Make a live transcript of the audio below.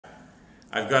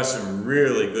I've got some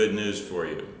really good news for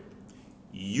you.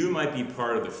 You might be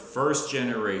part of the first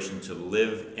generation to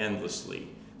live endlessly,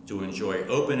 to enjoy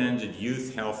open-ended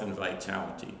youth, health, and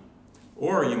vitality.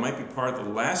 Or you might be part of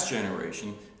the last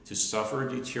generation to suffer,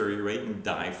 deteriorate, and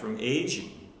die from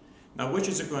aging. Now, which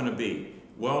is it going to be?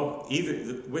 Well,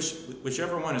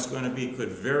 whichever one it's going to be could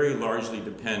very largely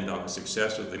depend on the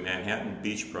success of the Manhattan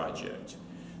Beach Project.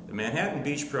 The Manhattan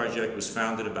Beach Project was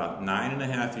founded about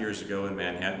 9.5 years ago in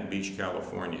Manhattan Beach,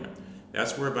 California.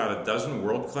 That's where about a dozen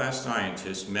world-class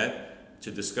scientists met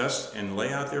to discuss and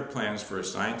lay out their plans for a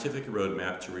scientific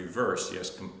roadmap to reverse,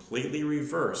 yes, completely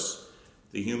reverse,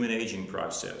 the human aging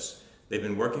process. They've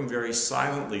been working very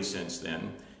silently since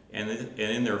then, and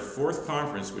in their fourth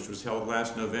conference, which was held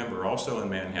last November, also in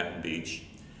Manhattan Beach,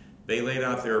 they laid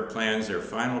out their plans, their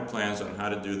final plans on how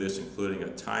to do this, including a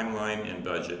timeline and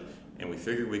budget, and we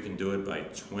figured we can do it by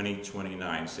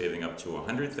 2029, saving up to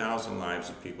 100,000 lives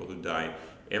of people who die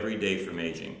every day from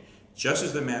aging. Just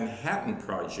as the Manhattan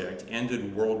Project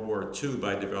ended World War II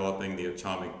by developing the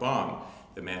atomic bomb,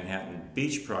 the Manhattan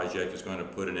Beach Project is going to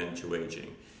put an end to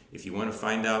aging. If you want to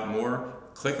find out more,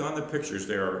 click on the pictures.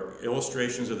 There are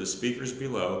illustrations of the speakers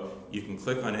below. You can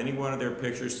click on any one of their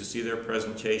pictures to see their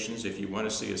presentations. If you want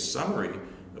to see a summary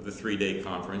of the 3-day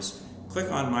conference,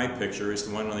 click on my picture. It's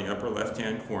the one on the upper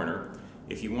left-hand corner.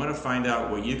 If you want to find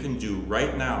out what you can do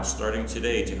right now, starting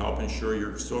today, to help ensure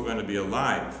you're still going to be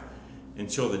alive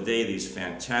until the day these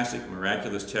fantastic,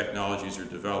 miraculous technologies are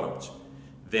developed,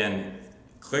 then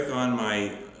click on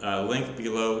my link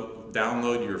below.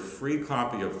 Download your free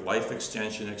copy of Life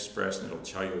Extension Express, and it'll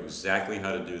tell you exactly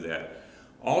how to do that.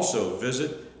 Also,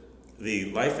 visit the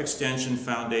Life Extension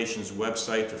Foundation's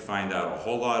website to find out a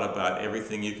whole lot about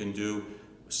everything you can do,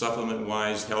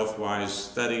 supplement-wise, health-wise,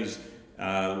 studies.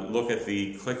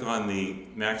 Click on the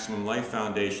Maximum Life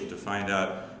Foundation to find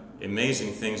out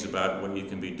amazing things about what you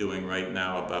can be doing right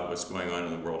now about what's going on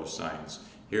in the world of science.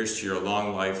 Here's to your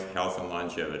long life, health, and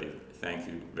longevity. Thank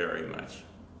you very much.